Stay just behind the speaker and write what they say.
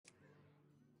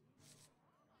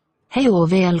Hej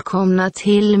och välkomna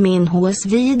till min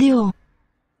HS-video.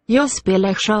 Jag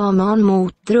spelar shaman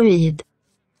mot druid.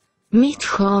 Mitt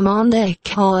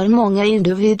shamandäck har många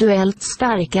individuellt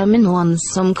starka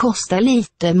minions som kostar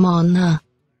lite mana.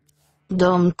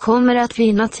 De kommer att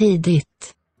vinna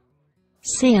tidigt.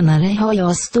 Senare har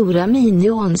jag stora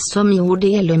minions som gjorde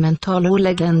elemental och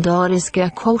legendariska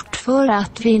kort för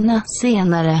att vinna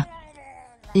senare.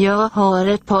 Jag har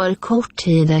ett par kort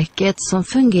i däcket som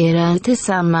fungerar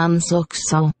tillsammans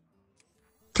också.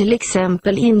 Till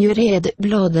exempel Injured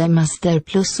Bloodmaster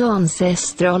plus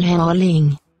Ancestral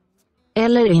Healing.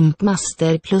 Eller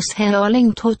Impmaster plus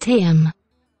Healing Totem.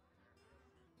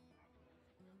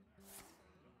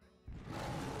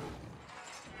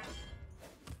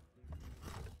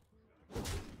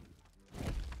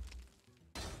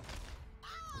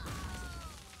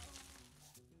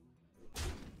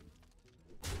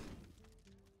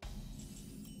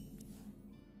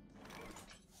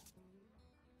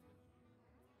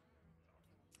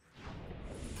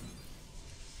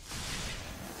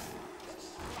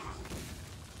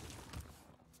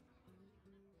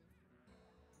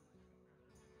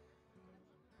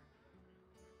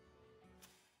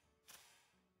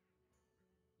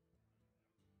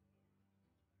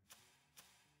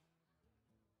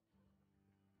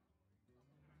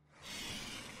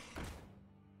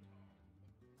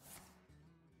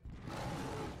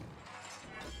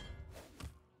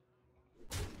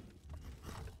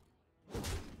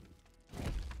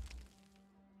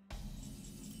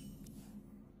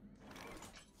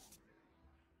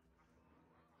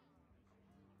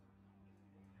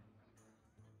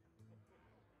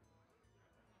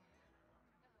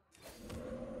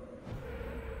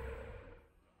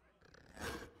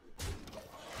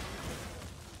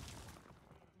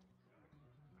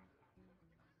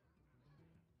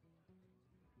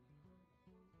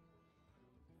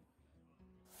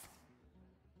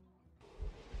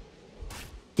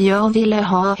 Jag ville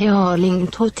ha Healing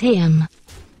Totem.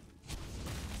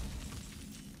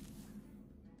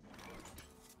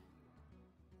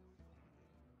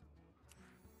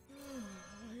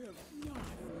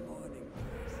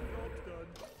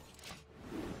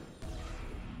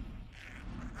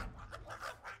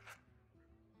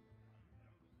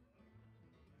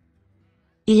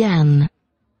 Igen.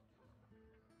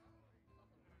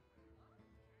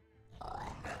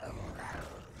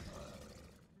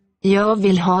 Jag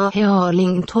vill ha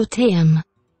Healing Totem.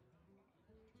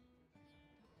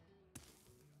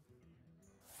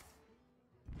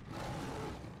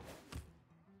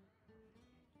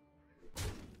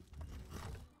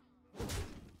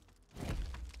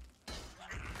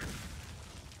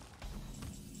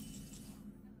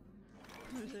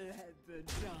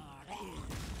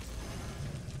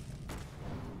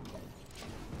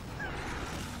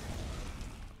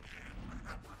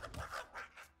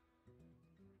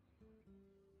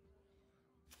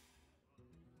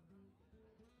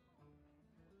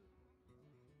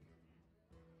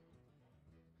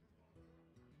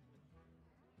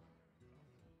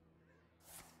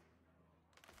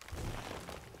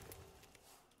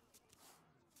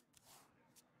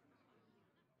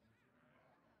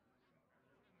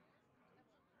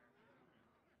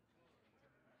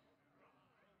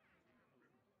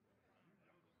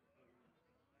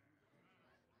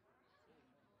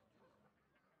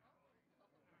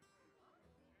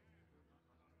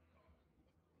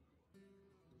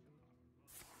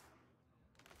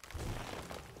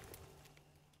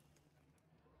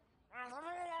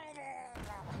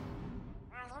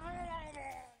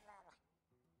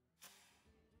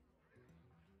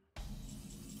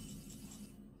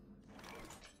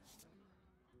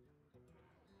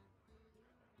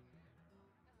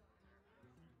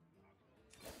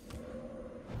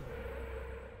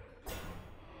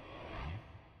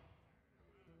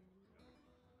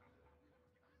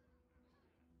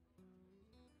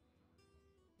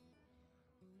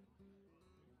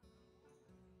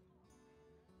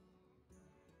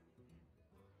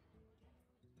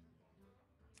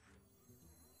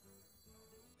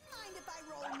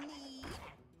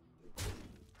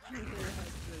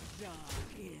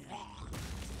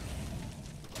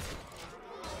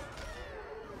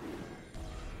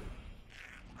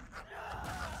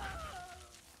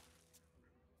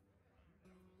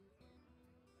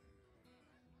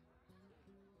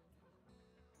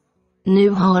 Nu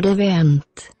har det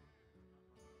vänt.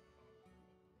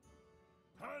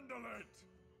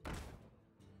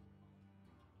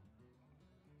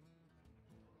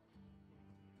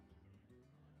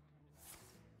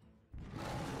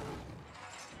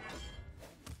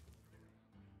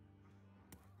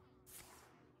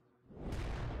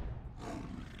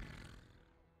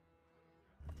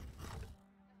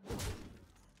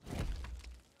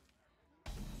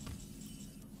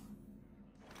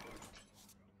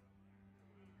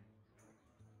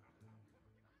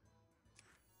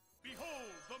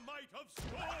 might of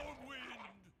Stormwind.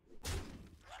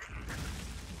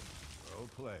 Well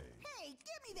played. Hey,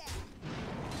 give me that!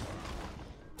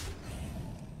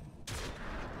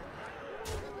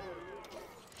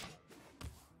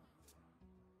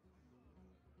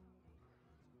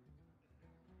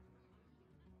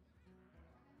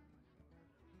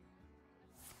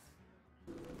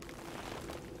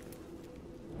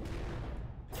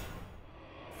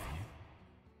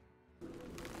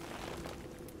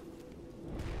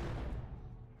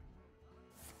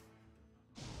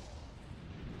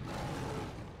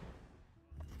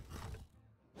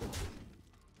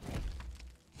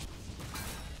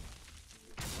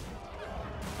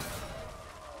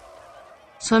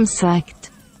 Som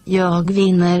sagt, jag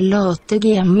vinner late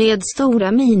game med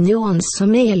stora minions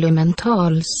som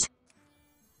elementals.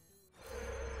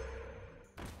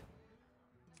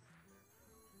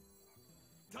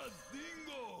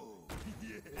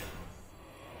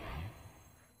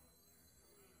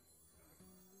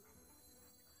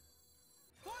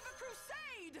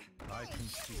 I can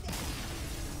see.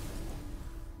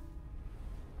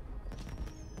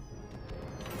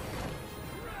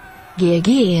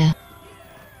 GG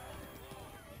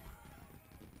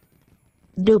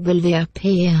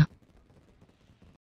WP